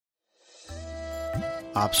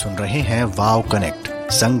आप सुन रहे हैं वाव कनेक्ट,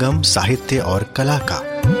 संगम साहित्य और कला का।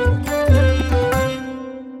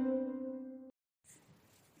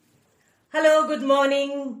 Hello, good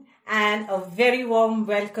morning and a very warm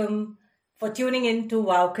welcome for tuning in to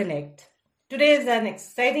Wow Connect. Today is an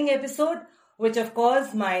exciting episode which of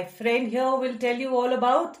course my friend here will tell you all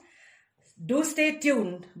about. Do stay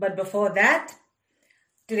tuned. But before that,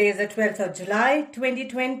 today is the 12th of July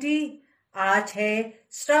 2020. आज है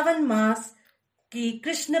श्रावण मास की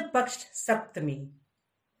कृष्ण पक्ष सप्तमी.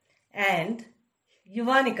 And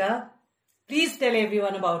Yuvanika, please tell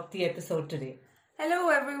everyone about the episode today. Hello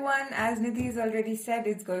everyone, as Nidhi has already said,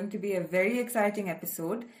 it's going to be a very exciting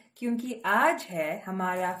episode क्योंकि आज है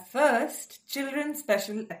हमारा first children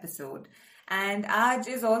special episode. And आज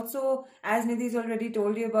is also, as Nidhi has already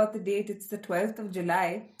told you about the date, it's the 12th of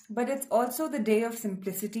July, but it's also the day of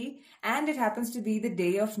simplicity and it happens to be the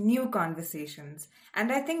day of new conversations.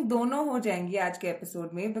 And I think दोनों हो जाएंगी आज के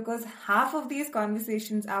episode में because half of these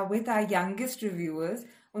conversations are with our youngest reviewers.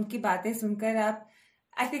 उनकी बातें सुनकर आप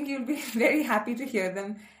I think you'll be very happy to hear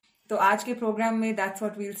them. So आज के program में that's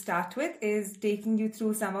what we'll start with is taking you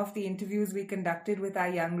through some of the interviews we conducted with our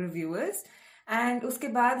young reviewers. And उसके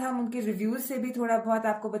बाद हम उनके reviews से भी थोड़ा बहुत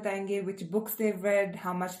आपको बताएंगे which books they've read,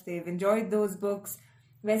 how much they've enjoyed those books.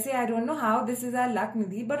 वैसे I don't know how this is our luck,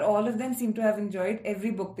 Nidhi, but all of them seem to have enjoyed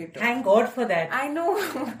every book they took. Thank God for that. I know.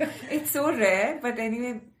 It's so rare, but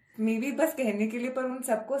anyway, maybe बस कहने के लिए पर उन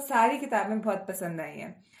सबको सारी किताबें बहुत पसंद आई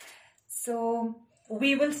हैं. So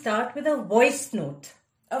we will start with a voice note.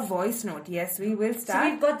 A voice note, yes, we will start. So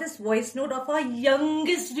we've got this voice note of our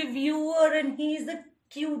youngest reviewer and he's the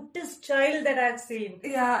cutest child that I've seen.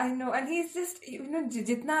 Yeah, I know. And he's just,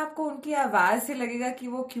 जितना आपको उनकी आवाज से लगेगा कि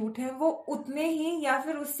वो cute हैं, वो उतने ही या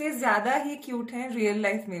फिर उससे ज्यादा ही क्यूट हैं रियल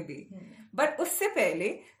लाइफ में भी. But उससे पहले,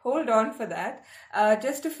 hold on for that,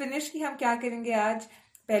 just to finish कि हम क्या करेंगे आज.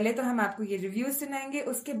 पहले तो हम आपको ये रिव्यूज सुनाएंगे,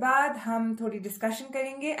 उसके बाद हम थोड़ी डिस्कशन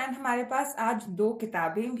करेंगे एंड हमारे पास आज 2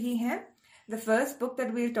 किताबें भी हैं. The first book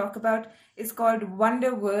that we'll talk about is called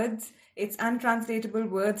Wonder Words. It's untranslatable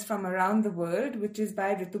words from around the world, which is by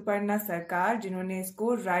Rituparna Sarkar, जिन्होंने इसको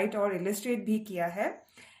write और illustrate भी किया है.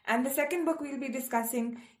 And the second book we'll be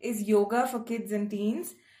discussing is Yoga for Kids and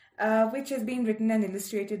Teens, which has been written and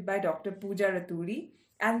illustrated by Dr. Pooja Raturi.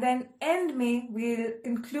 And then end May, we'll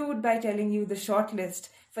conclude by telling you the shortlist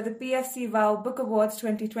for the PFC WOW Book Awards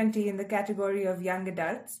 2020 in the category of Young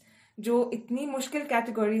Adults, जो इतनी मुश्किल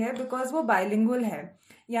category है because वो bilingual है,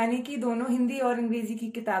 यानी कि दोनों हिंदी और अंग्रेजी की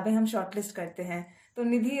किताबें हम शॉर्टलिस्ट करते हैं. तो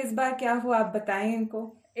निधि इस बार क्या हुआ, आप बताएं इनको.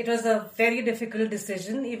 It was a very difficult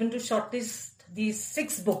decision even to shortlist these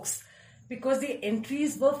 6 books because the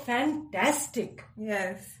entries were fantastic.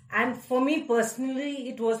 Yes. And for me personally,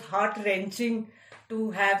 it was heart-wrenching to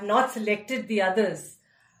have not selected the others.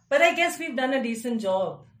 But I guess we've done a decent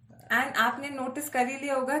job. And आपने notice कर ही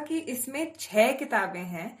लिया होगा कि इसमें 6 किताबें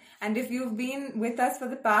हैं. And if you been with us for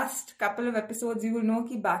the past couple of episodes you will know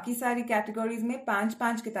कि बाकी सारी कैटेगरीज में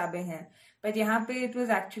 5-5 किताबें हैं. बट यहाँ पे it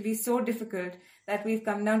was actually so difficult that we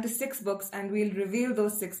come down to 6 books and we'll reveal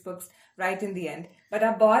those 6 books right in the end. But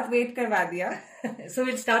आप बहुत वेट करवा दिया. So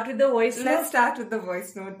we'll start with the voice note. Let's start with the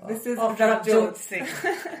voice note. This is Rabjot Singh.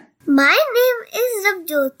 My name is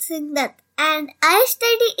Rabjot Singh Dutt and I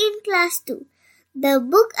study in class 2. The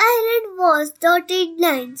book I read was Dotted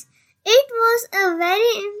Lines. It was a very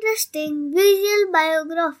interesting visual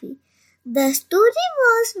biography. The story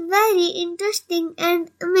was very interesting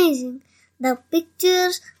and amazing. The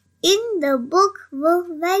pictures in the book were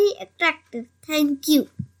very attractive. Thank you.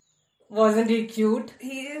 Wasn't he cute?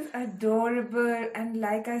 He is adorable and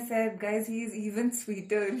like I said, guys, he is even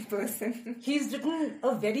sweeter in person. He's written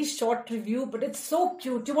a very short review, but it's so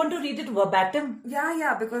cute. Do you want to read it verbatim?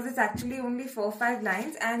 Yeah, because it's actually only 4-5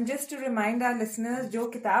 lines. And just to remind our listeners, जो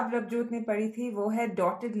किताब रबजोत ने पढ़ी थी वो है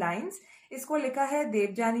Dotted Lines. इसको लिखा है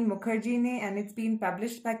देवजानी मुखर्जी ने and it's been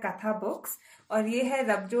published by Katha Books. और ये है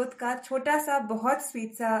रबजोत का छोटा सा बहुत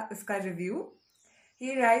स्वीट सा इसका review.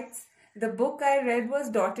 He writes, the book I read was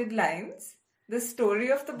Dotted Lines. The story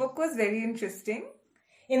of the book was very interesting.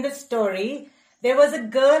 In the story, there was a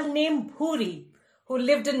girl named Bhuri who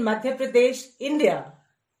lived in Madhya Pradesh, India.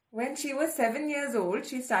 When she was 7 years old,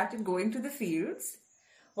 she started going to the fields.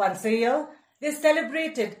 Once a year, they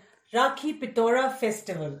celebrated Rakhi Pitora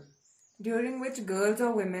festival, during which girls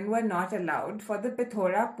or women were not allowed for the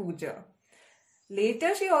Pithora Puja.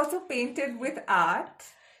 Later, she also painted with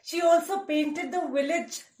art. She also painted the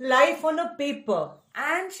village life on a paper.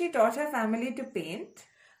 And she taught her family to paint.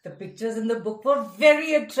 The pictures in the book were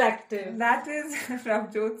very attractive. That is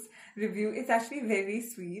Rabjot's review. It's actually very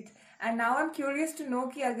sweet. And now I'm curious to know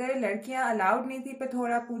कि अगर लड़कियां allowed नहीं थी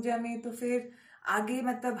पिथौरा पूजा में तो फिर आगे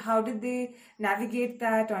मतलब how did they navigate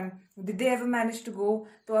that on did they ever manage to go.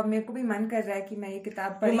 तो अब मेरे को भी मन कर रहा है कि मैं ये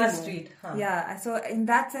किताब पढ़ी. You must read. Yeah, so in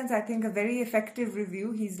that sense I think a very effective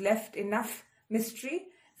review. He's left enough mystery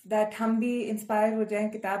that हम भी इंस्पायर हो जाएं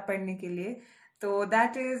किताब पढ़ने के लिए. तो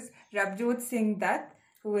that is Rabjot Singh Dutt,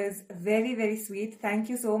 who is very very sweet. Thank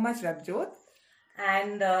you so much, Rabjot.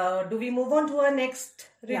 And do we move on to our next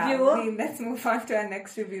reviewer? Yeah, let's move on to our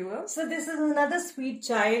next reviewer. So this is another sweet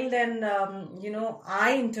child, and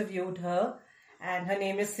I interviewed her, and her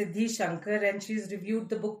name is Siddhi Shankar, and she's reviewed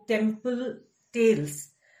the book Temple Tales,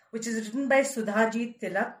 which is written by Sudhajit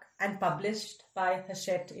Tilak and published by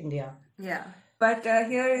Hachette India. Yeah, but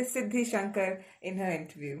here is Siddhi Shankar in her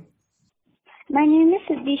interview. My name is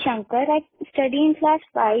Siddhi Shankar. I study in class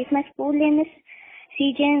 5. My school name is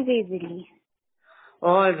CJM Waverly.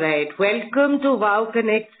 All right. Welcome to Wow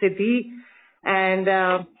Connect, Siddhi. And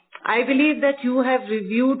I believe that you have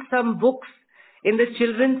reviewed some books in the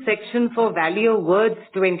children's section for Valley of Words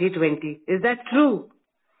 2020. Is that true?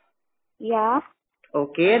 Yeah.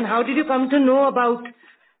 Okay. And how did you come to know about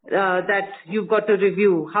that you've got a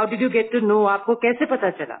review? How did you get to know? आपको कैसे पता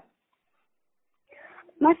चला?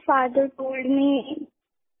 My father told me.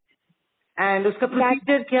 And उसका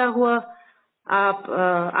procedure क्या हुआ?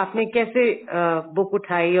 आपने कैसे book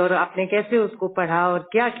उठाई और आपने कैसे उसको पढ़ा और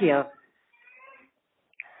क्या किया?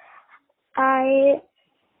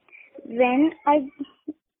 When I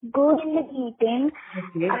go in the meeting,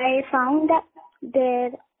 Okay. I found that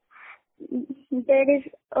there is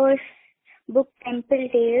a book Temple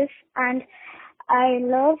Tales, and I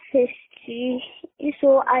love history,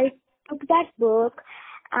 so I took that book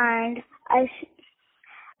and I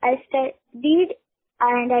studied.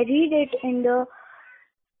 And I read it in the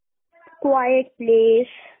quiet place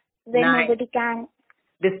where Nice. nobody can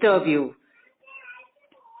Disturb you.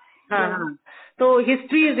 Yeah. So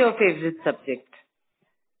history is your favorite subject.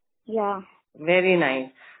 Yeah. Very nice.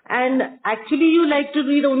 And actually you like to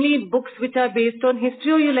read only books which are based on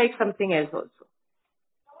history, or you like something else also?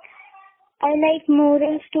 I like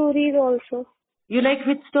moral stories also. You like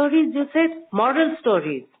which stories you said? Moral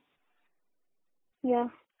stories. Yeah.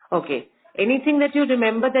 Okay. Anything that you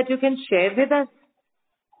remember that you can share with us?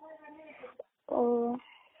 Oh,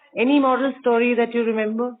 Any moral story that you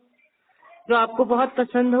remember? जो आपको बहुत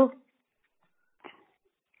पसंद हो?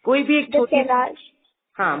 कोई भी एक the छोटी. Kailash,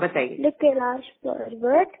 हाँ बताइए. the Kailash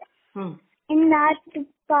Parvat. Hmm. In that,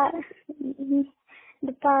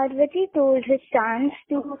 the Parvati told his sons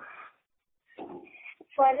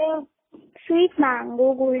for a sweet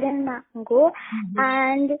mango, golden mango,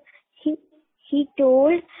 and he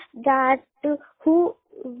told that who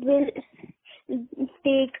will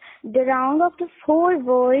take the round of the whole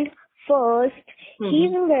world first, he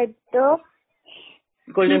will get the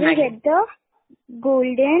Golden mango. get the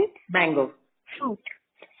golden Mango. fruit.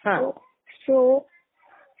 Huh. So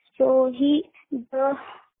the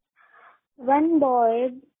one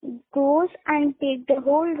boy goes and take the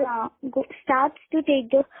whole round, starts to take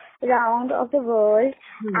the round of the world,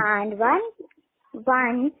 and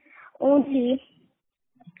one only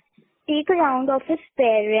take a round of his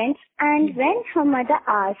parents. And when her mother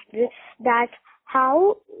asked that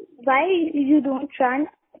why you don't run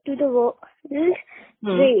to the world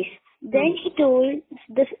race, then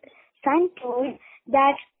the son told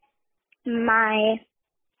that my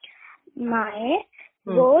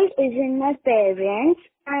world is in my parents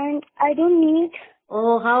and I don't need.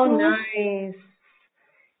 Oh, how nice.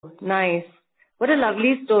 Nice. What a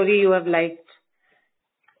lovely story you have liked.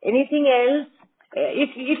 Anything else?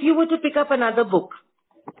 If you were to pick up another book,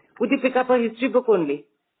 would you pick up a history book only?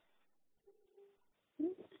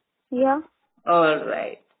 Yeah. All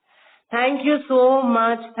right. Thank you so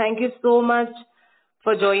much. Thank you so much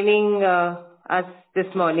for joining us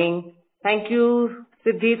this morning. Thank you,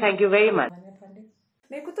 Siddhi. Thank you very much.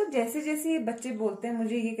 मेरे को तो जैसे जैसे ये बच्चे बोलते हैं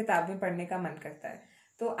मुझे ये किताबें पढ़ने का मन करता है.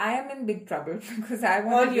 तो I am in big trouble because I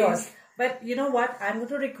want All yours. But you know what? I'm going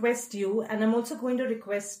to request you, and I'm also going to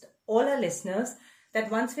request all our listeners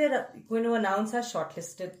that once we're going to announce our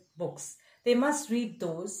shortlisted books, they must read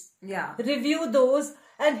those, review those,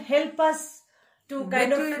 and help us to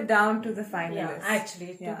kind of down to the finalists.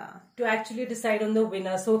 To actually decide on the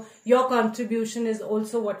winner. So your contribution is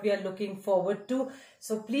also what we are looking forward to.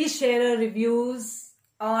 So please share our reviews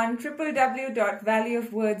on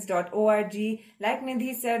www.valleyofwords.org. Like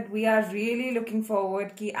Nidhi said, we are really looking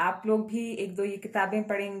forward कि आप लोग भी एक दो ये किताबें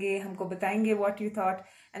पढ़ेंगे, हमको बताएंगे what you thought,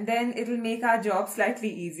 and then it will make our job slightly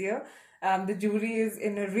easier. the jury is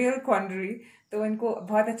in a real quandary. तो इनको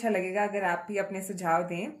बहुत अच्छा लगेगा अगर आप भी अपने सुझाव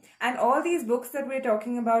दें. And all these books that we're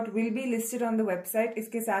talking about will be listed on the website.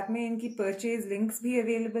 इसके साथ में इनकी purchase links भी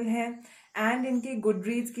available हैं and इनके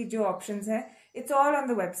Goodreads की जो options हैं, it's all on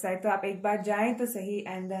the website. तो आप एक बार जाएं तो सही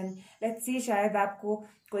and then let's see शायद आपको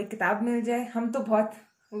कोई किताब मिल जाए. हम तो बहुत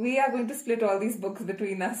we are going to split all these books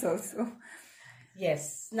between us also.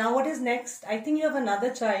 Yes. Now what is next? I think you have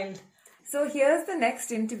another child. So here's the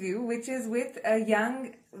next interview, which is with a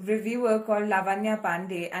young reviewer called Lavanya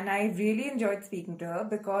Pandey, and I really enjoyed speaking to her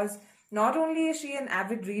because not only is she an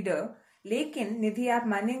avid reader, लेकिन निधि आप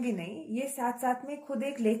मानेंगे नहीं, ये साथ साथ में खुद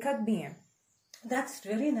एक लेखक भी हैं. That's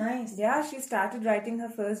really nice. Yeah, she started writing her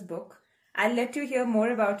first book. I'll let you hear more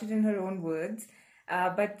about it in her own words.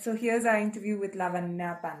 But so here's our interview with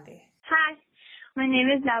Lavanya Pandey. Hi, my name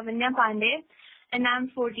is Lavanya Pandey and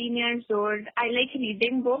I'm 14 years old. I like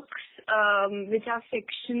reading books which are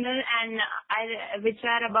fictional and which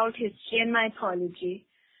are about history and mythology.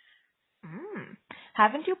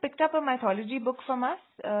 Haven't you picked up a mythology book from us?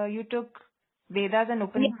 You took Vedas and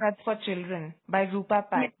Upanishads for Children by Rupa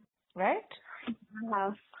Pai, right?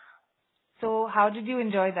 Yeah. So how did you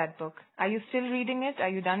enjoy that book? Are you still reading it? Are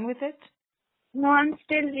you done with it? No, I'm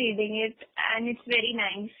still reading it and it's very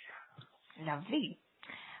nice. Lovely.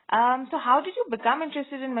 So how did you become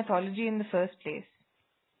interested in mythology in the first place?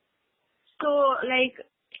 So, like,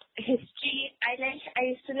 history, I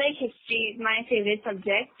used to like history, my favorite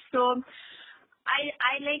subject. So,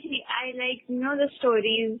 I like, the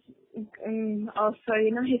stories of,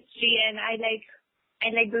 history, and I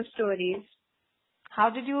like those stories. How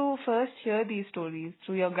did you first hear these stories?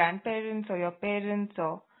 Through your grandparents or your parents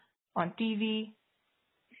or on TV?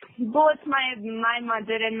 Both my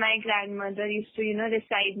mother and my grandmother used to,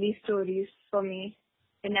 recite these stories for me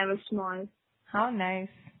when I was small. How nice.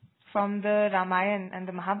 From the Ramayana and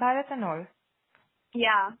the Mahabharata and all?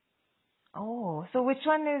 Yeah. Oh, so which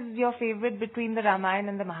one is your favorite between the Ramayana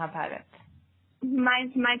and the Mahabharata?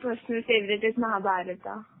 My personal favorite is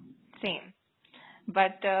Mahabharata. Same.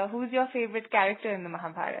 But who's your favorite character in the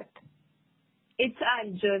Mahabharata? It's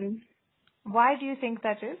Arjun. Why do you think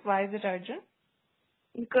that is? Why is it Arjun?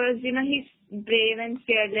 Because, he's brave and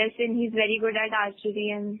fearless and he's very good at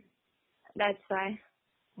archery and that's why.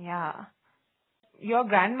 Yeah. Your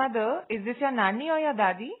grandmother, is this your nanny or your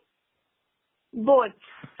daddy? Both,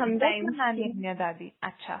 sometimes. Both your nanny and your daddy.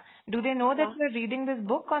 Acha. Do they know that you're reading this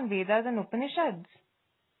book on Vedas and Upanishads?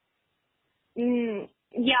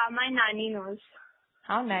 Yeah, my nanny knows.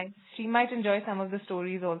 How nice. She might enjoy some of the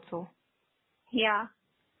stories also. Yeah.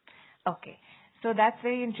 Okay. So that's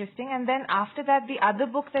very interesting. And then after that, the other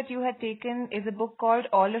book that you had taken is a book called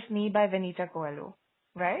All of Me by Venita Coelho,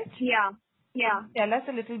 right? Yeah. Yeah. Tell us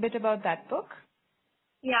a little bit about that book.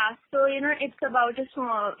 Yeah, so it's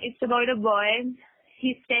about a boy.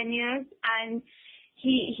 He's 10 years and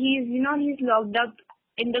he's locked up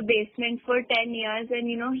in the basement for 10 years and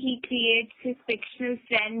he creates his fictional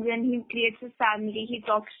friends and he creates his family. He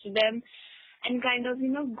talks to them and kind of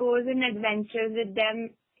goes on adventures with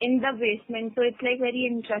them in the basement. So it's like very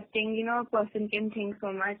interesting. A person can think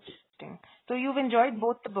so much. So you've enjoyed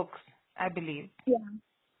both the books, I believe. Yeah.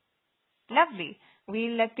 Lovely.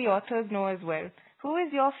 We'll let the authors know as well. Who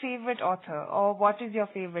is your favorite author or what is your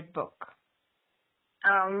favorite book?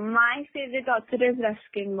 My favorite author is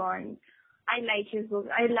Ruskin Bond. I like his books.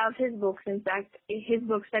 I love his books, in fact. His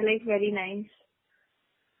books are very nice.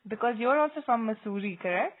 Because you're also from Missouri,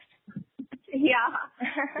 correct? Yeah.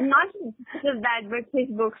 Not just that, but his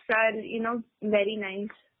books are, very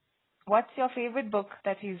nice. What's your favorite book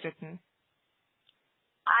that he's written?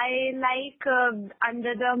 I like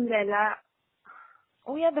Under the Umbrella.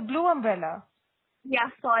 Oh yeah, The Blue Umbrella. Yeah,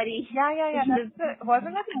 sorry. Yeah.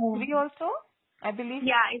 Wasn't that a movie also? I believe.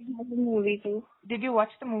 Yeah, it was a movie too. Did you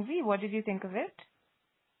watch the movie? What did you think of it?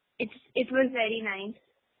 It was very nice.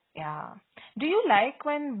 Yeah. Do you like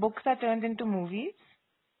when books are turned into movies?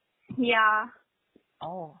 Yeah.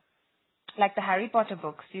 Oh. Like the Harry Potter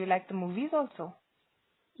books. Do you like the movies also?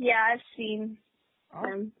 Yeah, I've seen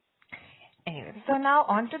them. Anyway, so now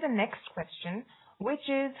on to the next question, which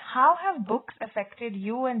is, how have books affected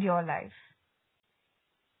you and your life?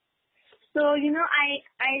 So, I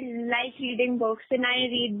like reading books and I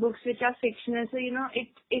read books which are fictional. So,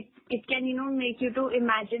 it can, make you to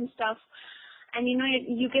imagine stuff. And,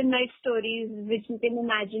 you can write stories which you can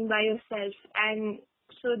imagine by yourself. And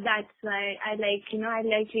so that's why I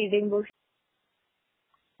like reading books.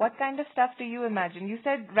 What kind of stuff do you imagine? You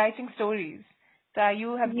said writing stories. So are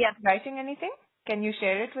you writing anything? Can you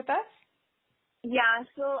share it with us? Yeah,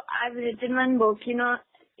 so I've written one book,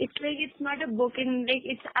 it's like it's not a book in like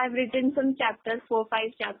I've written some chapters,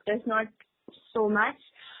 4-5 chapters, not so much.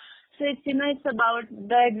 So it's about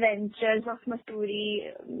the adventures of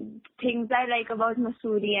Mussoorie, things I like about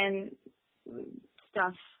Mussoorie and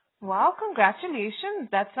stuff. Wow, congratulations.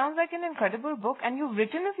 That sounds like an incredible book, and you've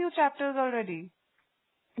written a few chapters already.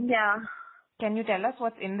 Yeah. Can you tell us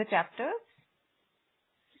what's in the chapters?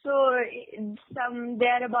 So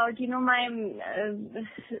they're about my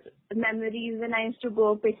memories when I used to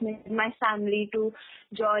go picnic with my family to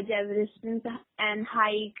George Everest and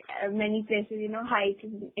hike many places. Hike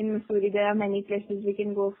in Mussoorie. There are many places we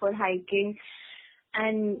can go for hiking,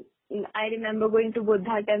 and I remember going to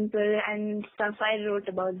Buddha temple and stuff. I wrote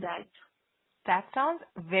about that. That sounds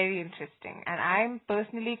very interesting, and I'm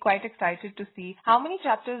personally quite excited to see. How many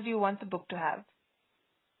chapters do you want the book to have?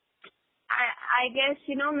 I guess,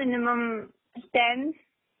 minimum 10.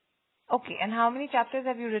 Okay, and how many chapters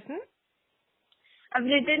have you written? I've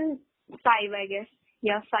written 5, I guess.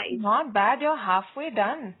 Yeah, 5. Not bad, you're halfway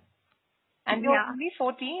done. And you're Yeah. only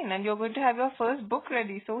 14, and you're going to have your first book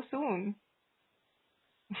ready so soon.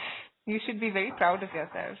 You should be very proud of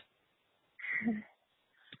yourself.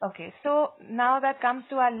 Okay, so now that comes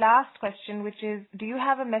to our last question, which is, do you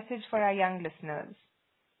have a message for our young listeners?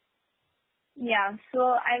 Yeah, so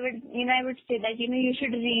I would say that, you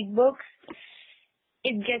should read books.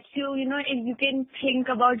 It gets you, if you can think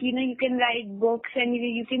about, you can write books and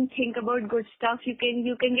you can think about good stuff. You can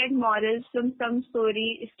get morals from some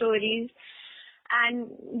stories.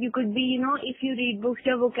 And you could be, if you read books,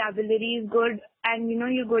 your vocabulary is good and,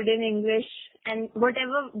 you're good in English. And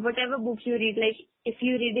whatever books you read, like if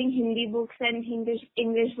you're reading Hindi books and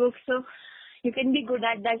English books, so you can be good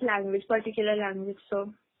at that particular language.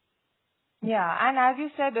 So. Yeah, and as you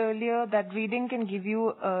said earlier, that reading can give you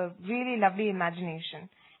a really lovely imagination.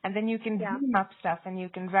 And then you can dream up stuff and you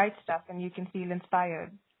can write stuff and you can feel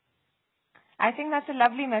inspired. I think that's a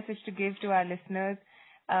lovely message to give to our listeners.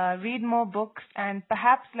 Read more books and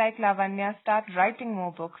perhaps, like Lavanya, start writing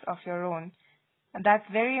more books of your own. And that's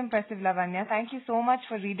very impressive, Lavanya. Thank you so much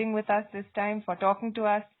for reading with us this time, for talking to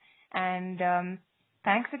us. And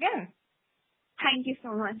thanks again. Thank you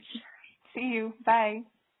so much. See you. Bye.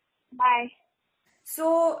 Bye.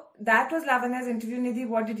 So that was Lavanya's interview. Nidhi,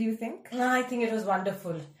 what did you think? I think it was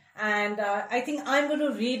wonderful. And I think I'm going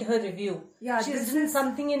to read her review. Yeah, she's written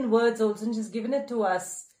something in words also and she's given it to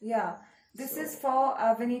us. Yeah. This is for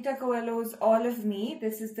Vinita Coelho's All of Me.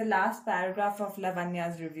 This is the last paragraph of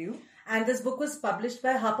Lavanya's review. And this book was published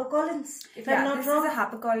by HarperCollins, if I'm not wrong. This is a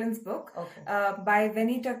HarperCollins book by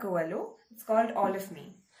Vinita Coelho. It's called All of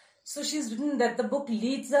Me. So she's written that the book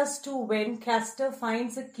leads us to when Castor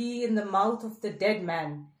finds a key in the mouth of the dead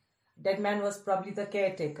man. Dead man was probably the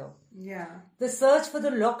caretaker. Yeah. The search for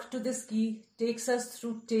the lock to this key takes us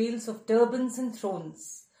through tales of turbans and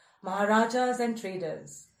thrones, maharajas and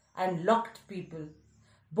traders, and locked people,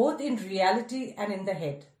 both in reality and in the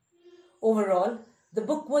head. Overall, the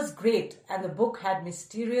book was great, and the book had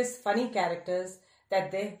mysterious, funny characters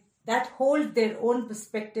that hold their own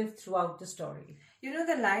perspective throughout the story. You know,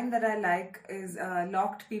 the line that I like is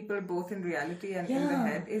locked people both in reality and in the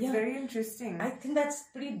head. It's very interesting. I think that's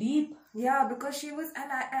pretty deep. Yeah, because she was,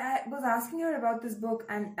 and I was asking her about this book,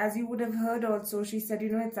 and as you would have heard also, she said,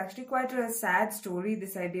 it's actually quite a sad story,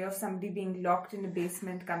 this idea of somebody being locked in a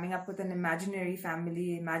basement, coming up with an imaginary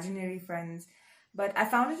family, imaginary friends. But I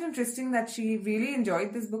found it interesting that she really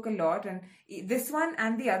enjoyed this book a lot, and this one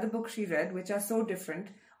and the other book she read, which are so different.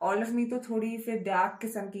 All of Me to thodi fir dark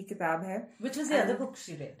kisam ki kitab hai. Which was the other book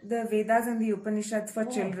she read? The Vedas and the Upanishads for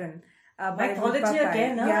Children. Mythology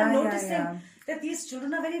again. I'm noticing that these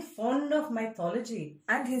children are very fond of mythology.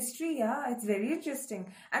 And history, it's very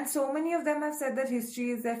interesting. And so many of them have said that history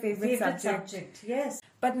is their favorite subject. Yes.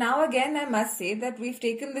 But now again, I must say that we've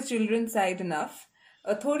taken the children's side enough.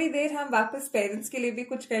 थोड़ी देर हम वापस parents के लिए भी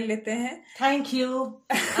कुछ कर लेते हैं. Thank you.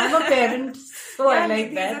 I'm a parent, so I like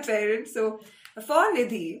Nidhi that. is a parent, so for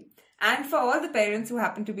Nidhi and for all the parents who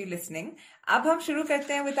happen to be listening, अब हम शुरू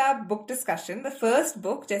करते हैं with our book discussion. The first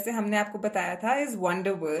book, जैसे हमने आपको बताया था, is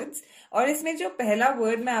Wonder Words. और इसमें जो पहला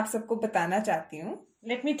word मैं आप सबको बताना चाहती हूँ.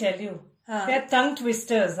 Let me tell you, they're tongue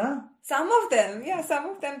twisters, huh? Some of them,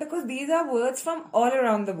 because these are words from all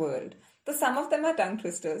around the world. So some of them are tongue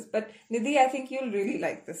twisters. But Nidhi, I think you'll really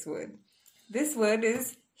like this word. This word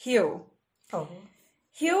is hyo. Oh.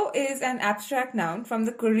 Hyo is an abstract noun from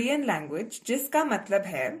the Korean language, जिसका मतलब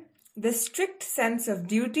है the strict sense of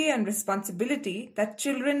duty and responsibility that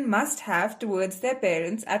children must have towards their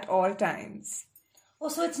parents at all times. Oh,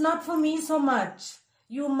 so it's not for me so much.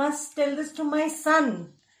 You must tell this to my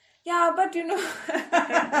son. Yeah, but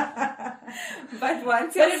but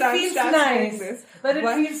once But your it son feels starts doing nice. this, But it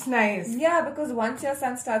once- feels nice. Yeah, because once your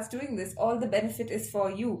son starts doing this, all the benefit is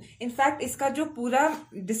for you. In fact, iska jo pura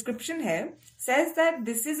description hai says that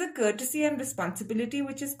this is a courtesy and responsibility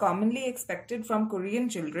which is commonly expected from Korean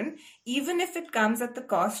children, even if it comes at the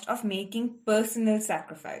cost of making personal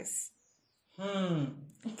sacrifice.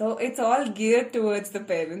 So it's all geared towards the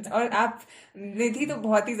parents. और आप निधि तो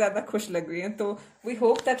बहुत ही ज्यादा खुश लग रही हैं, तो we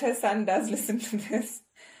hope that her son does listen to this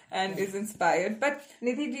and is inspired. But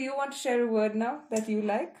Nidhi, do you want to share a word now that you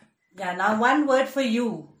like? Yeah, now one word for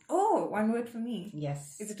you. Oh, one word for me.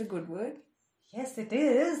 Yes. Is it a good word? Yes, it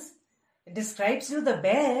is. It describes you the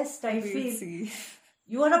best, I We'll feel. see.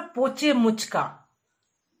 You are a poche muchka.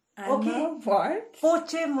 Okay. What?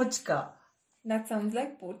 Poche muchka. That sounds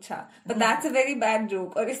like pocha. But that's a very bad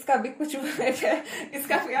joke. और इसका भी कुछ word है.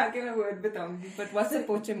 इसका भी आगे मैं word बताऊंगी. But what's a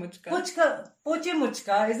poche muchka? Poche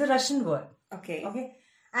muchka is a Russian word. Okay. Okay.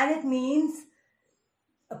 And it means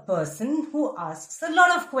a person who asks a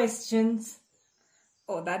lot of questions.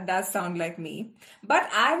 Oh, that does sound like me. But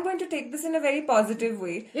I'm going to take this in a very positive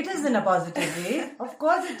way. It is in a positive way. Of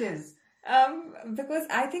course it is. Because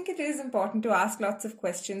I think it is important to ask lots of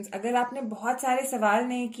questions. अगर आपने बहुत सारे सवाल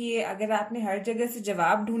नहीं किए, अगर आपने हर जगह से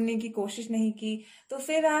जवाब ढूंढने की कोशिश नहीं की, तो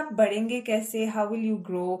फिर आप बढ़ेंगे कैसे? How will you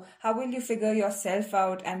grow? How will you figure yourself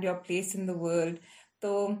out and your place in the world?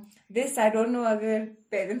 तो this I don't know अगर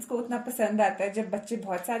parents को उतना पसंद आता है जब बच्चे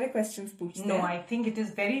बहुत सारे questions पूछते No, हैं. I think it is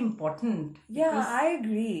very important. Yeah, I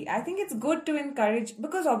agree. I think it's good to encourage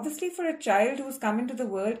because obviously for a child who's come into the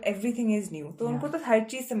world, everything is new. तो उनको तो हर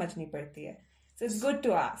चीज समझनी पड़ती है. So it's good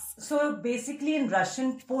to ask. So basically in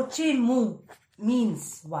Russian, poche mu means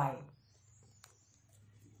why.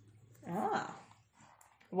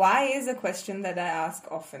 Why is a question that I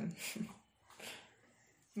ask often.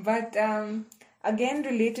 But again,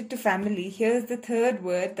 related to family, here's the third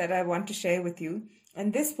word that I want to share with you.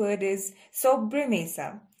 And this word is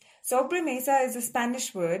sobremesa. Sobremesa is a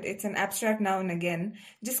Spanish word. It's an abstract noun again.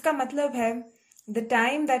 जिसका मतलब है the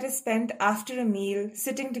time that is spent after a meal,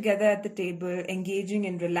 sitting together at the table, engaging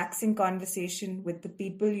in relaxing conversation with the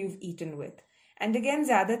people you've eaten with. And again,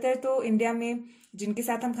 ज़्यादातर तो India में जिनके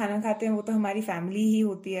साथ हम खाना खाते हैं वो तो हमारी फैमिली ही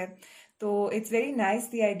होती है. तो it's very nice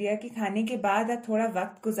the idea कि खाने के बाद आप थोड़ा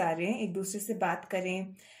वक्त गुजारें, एक दूसरे से बात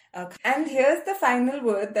करें. And here's the final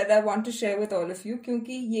word that I want to share with all of you,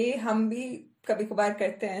 क्योंकि ये हम भी कभी कभार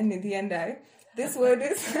करते हैं, निधि and I. This word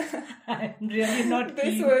is really not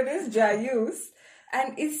this keen. word is Jayus,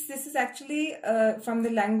 and this is actually from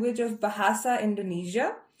the language of Bahasa, Indonesia.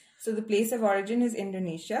 So the place of origin is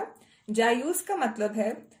Indonesia. Jayus का मतलब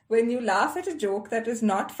है when you laugh at a joke that is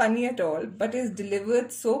not funny at all but is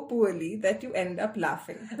delivered so poorly that you end up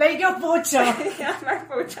laughing. Like your pocha. Yeah, my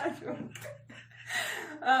pocha joke.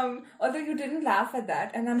 Although you didn't laugh at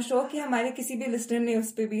that, and I'm sure कि हमारे किसी भी listener ने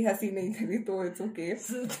उस पे भी हंसी नहीं करी, तो it's okay.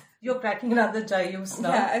 You're cracking another Jayus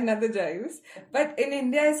now. Yeah, another Jayus. But in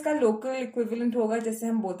India इसका local equivalent होगा, जैसे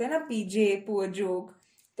हम बोलते हैं ना PJ, poor joke.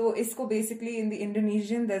 तो इसको basically in the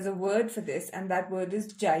Indonesian there's a word for this, and that word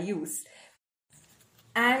is Jayus.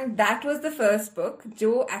 And that was the first book,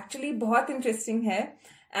 जो actually बहुत interesting है,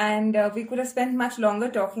 and we could have spent much longer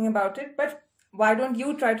talking about it, but why don't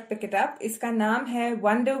you try to pick it up? इसका नाम है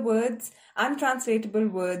Wonder Words, Untranslatable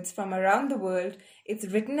Words from Around the World. It's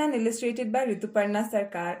written and illustrated by Rituparna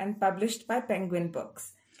Sarkar and published by Penguin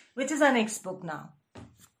Books. Which is our next book now.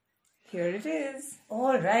 Here it is.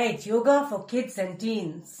 All right, Yoga for Kids and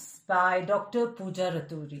Teens by Dr. Pooja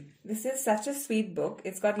Raturi. This is such a sweet book.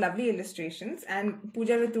 It's got lovely illustrations, and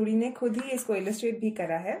Pooja Raturi ने खुद ही इसको illustrate भी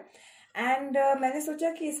करा है. And मैंने सोचा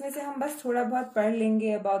कि इसमें से हम बस थोड़ा बहुत पढ़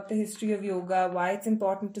लेंगे about the history of yoga, why it's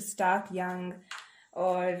important to start young.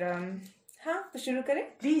 और हाँ, तो शुरू करें?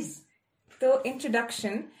 Please. तो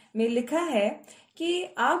introduction में लिखा है कि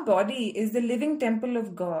our body is the living temple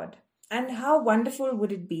of God, and how wonderful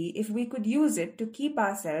would it be if we could use it to keep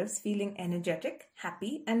ourselves feeling energetic,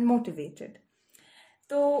 happy and motivated.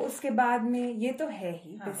 तो उसके बाद में ये तो है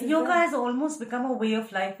ही. Yoga has almost become a way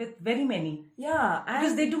of life with very many. Yeah,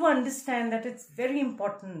 Because they do understand that it's very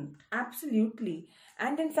important. Absolutely.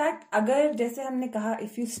 And in fact, अगर जैसे हमने कहा,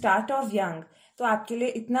 if you start off young, तो आपके लिए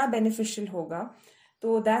इतना beneficial होगा.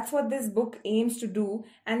 तो that's what this book aims to do.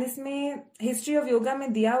 And इसमें history of yoga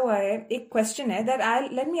में दिया हुआ है एक question है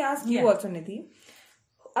that let me ask you also, Nidhi.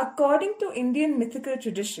 According to Indian mythical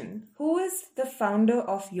tradition, who is the founder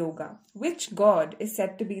of yoga? Which god is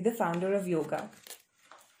said to be the founder of yoga?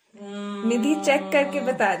 Nidhi check करके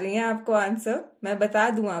बता रही हैं आपको आंसर. मैं बता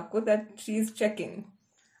दूं आपको that she is checking.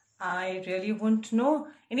 I really won't know.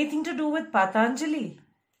 Anything to do with Patanjali?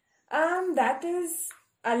 That is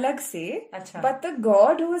अलग से, अच्छा. but the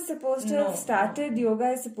god who is supposed to No, have started yoga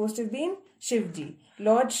is supposed to have been Shivji.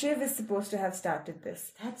 Lord Shiv is supposed to have started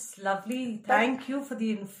this. That's lovely. Thank you for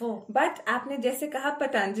the info. But आपने जैसे कहा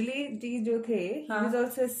पतंजलि जी जो थे, he was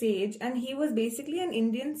also a sage and he was basically an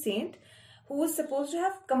Indian saint who was supposed to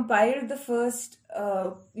have compiled the first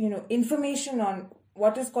information on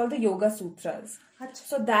what is called the Yoga Sutras. Achha.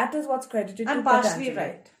 So that is what's credited I'm to partially Patanjali.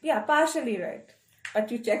 right. Yeah, partially right.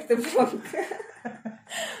 But you checked the book.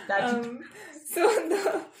 So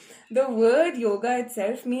the word yoga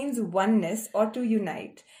itself means oneness or to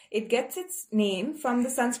unite. It gets its name from the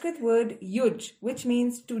Sanskrit word yuj, which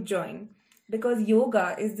means to join, because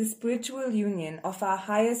yoga is the spiritual union of our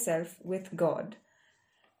higher self with God.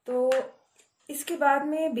 तो इसके बाद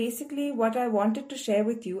में basically what I wanted to share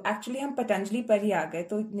with you, actually हम पतंजलि पर ही आ गए,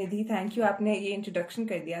 तो निधि thank you, आपने ये इंट्रोडक्शन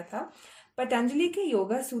कर दिया था. पतंजलि के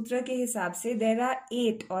योगा सूत्र के हिसाब से देयर आर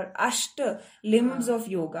 8 और अष्ट लिम्स ऑफ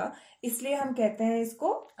योगा, इसलिए हम कहते हैं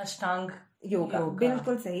इसको अष्टांग योगा.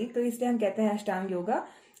 बिल्कुल सही, तो इसलिए हम कहते हैं अष्टांग योगा.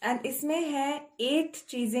 एंड इसमें है 8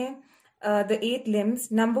 चीजें, the 8 limbs.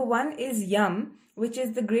 Number 1 is Yama, which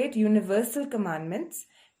is the great universal commandments.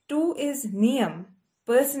 2 is niyam,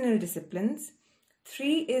 personal disciplines.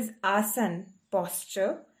 3 is asan,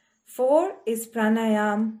 posture. 4 is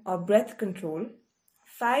pranayam or breath control.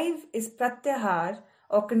 5 is pratyahar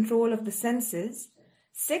or control of the senses.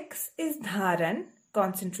 6 is dharan,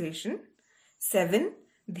 concentration. 7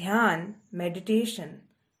 dhyan, meditation.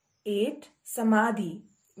 8 samadhi,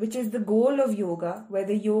 which is the goal of yoga, where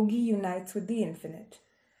the yogi unites with the infinite.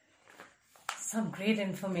 Some great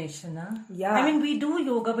information, huh? Yeah. I mean, we do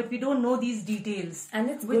yoga, but we don't know these details.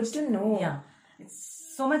 And it's good to know. Yeah. It's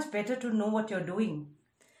so much better to know what you're doing.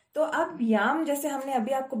 तो अब याम जैसे हमने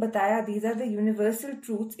अभी आपको बताया, these are the universal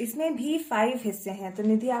truths, इसमें भी 5 हिस्से हैं. तो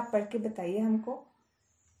निधि आप पढ़ के बताइए हमको.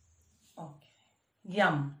 Okay.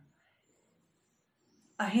 Yam.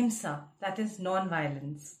 Ahimsa, that is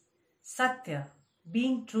non-violence. Satya,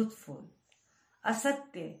 being truthful.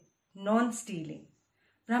 Asatya, non-stealing.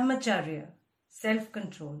 Brahmacharya,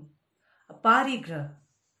 self-control. Aparigraha,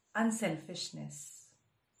 unselfishness.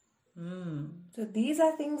 So these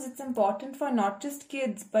are things it's important for not just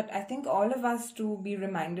kids, but I think all of us to be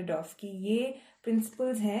reminded of कि ये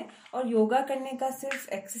principles हैं, और योगा करने का सिर्फ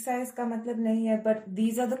exercise का मतलब नहीं है, but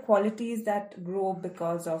these are the qualities that grow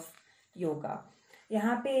because of yoga.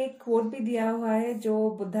 यहाँ पे एक quote भी दिया हुआ है जो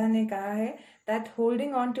बुद्धा ने कहा है, that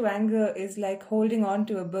holding on to anger is like holding on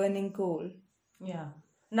to a burning coal. Yeah.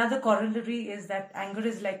 Another corollary is that anger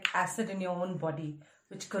is like acid in your own body,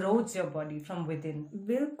 which corrodes your body from within.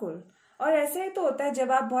 बिल्कुल. और ऐसे ही तो होता है,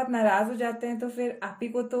 जब आप बहुत नाराज हो जाते हैं तो फिर आप ही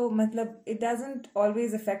को तो मतलब it doesn't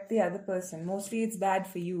always affect the other person. Mostly it's bad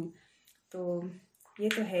for you. तो ये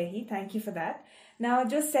तो है ही. Thank you for that. Now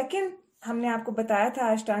जो second हमने आपको बताया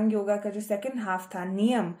था अष्टांग योगा का जो second half था,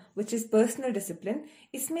 नियम, which is personal discipline,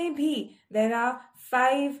 इसमें भी there are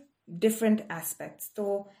 5 different aspects.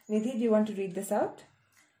 तो निधि, do you want to read this out?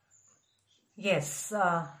 Yes.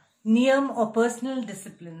 Niyam or personal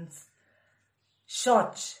disciplines.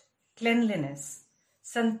 Shauch, cleanliness.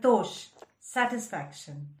 Santosh,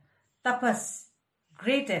 satisfaction. Tapas,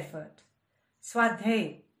 great effort.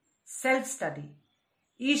 Swadhyay, self-study.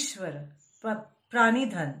 Ishwara,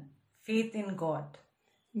 pranidhan, faith in God.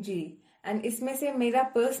 Ji. And इसमें से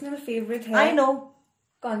मेरा personal favorite है. I know.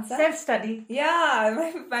 कौन सा? Self-study.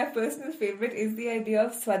 Yeah, my personal favorite is the idea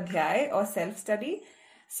of swadhyay or self-study.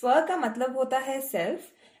 स्व का मतलब होता है self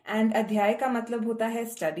and अध्याय का मतलब होता है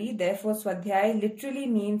study. Therefore, swadhyay literally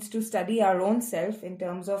means to study our own self in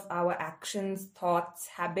terms of our actions, thoughts,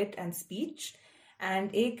 habit and speech.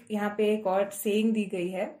 And एक यहाँ पे एक और saying दी गई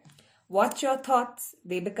है. Watch your thoughts,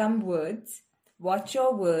 they become words. Watch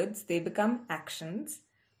your words, they become actions.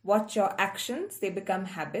 Watch your actions, they become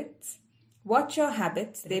habits. Watch your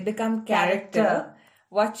habits, they become character.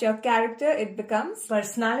 Watch your character, it becomes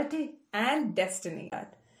Personality. and destiny.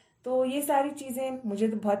 तो ये सारी चीजें मुझे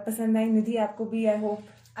तो बहुत पसंद आई. निधि, आपको भी, I hope.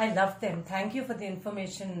 I love them. Thank you for the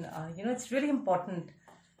information. It's really important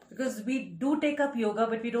because we do take up yoga,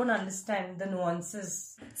 but we don't understand the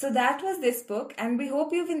nuances. So that was this book and we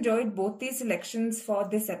hope you've enjoyed both these selections for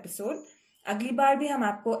this episode. अगली बार भी हम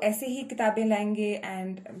आपको ऐसे ही किताबें लाएंगे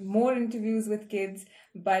and more interviews with kids.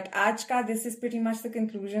 But आज का this is pretty much the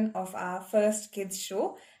conclusion of our first kids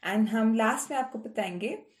show. And हम last में आपको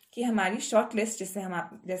बताएंगे कि हमारी शॉर्ट लिस्ट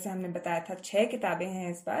जैसे हमने बताया था 6 किताबें हैं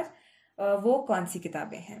इस बार, वो कौन सी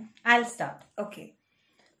किताबें हैं. I'll start. Okay.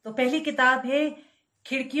 तो पहली किताब है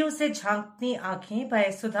खिड़कियों से झांकती आंखें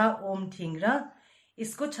बाय सुधा ओम ठींगरा.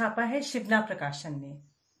 इसको छापा है शिवना प्रकाशन ने.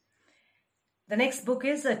 The next book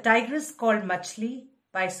is A Tigress Called Machli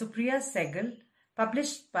by Supriya Sehgal,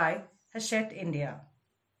 published by Hachette India.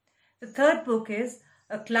 The third book is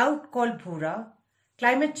A Cloud Called Bhura,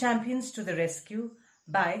 Climate Champions to the Rescue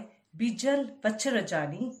by Bijal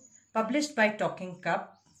Vacharajani, published by Talking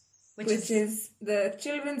Cup, which is the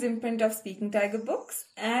children's imprint of Speaking Tiger books.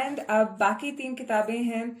 And अब बाकी 3 किताबें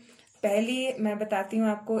हैं. पहली मैं बताती हूँ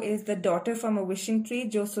आपको is The Daughter from a Wishing Tree,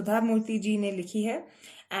 जो सुधा मूर्ति जी ने लिखी है,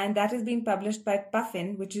 and that is being published by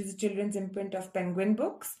Puffin, which is the children's imprint of Penguin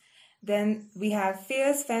Books. Then we have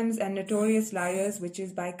Fierce Femmes and Notorious Liars, which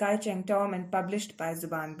is by Kai Cheng Tom and published by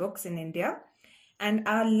Zuban Books in India. And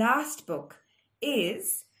our last book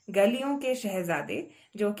is गलियों के शहजादे,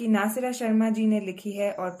 जो कि नासिरा शर्मा जी ने लिखी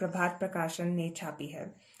है और प्रभात प्रकाशन ने छापी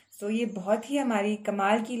है. सो ये बहुत ही हमारी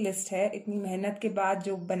कमाल की लिस्ट है इतनी मेहनत के बाद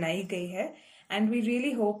जो बनाई गई है. एंड वी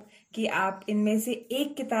रियली होप कि आप इनमें से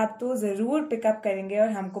एक किताब तो जरूर पिकअप करेंगे और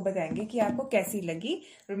हमको बताएंगे कि आपको कैसी लगी.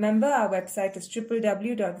 Remember our website is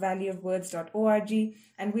www.valleyofwords.org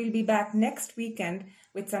and we'll be back next weekend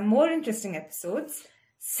with some more interesting episodes.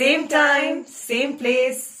 Same time, same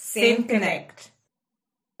place, same connect.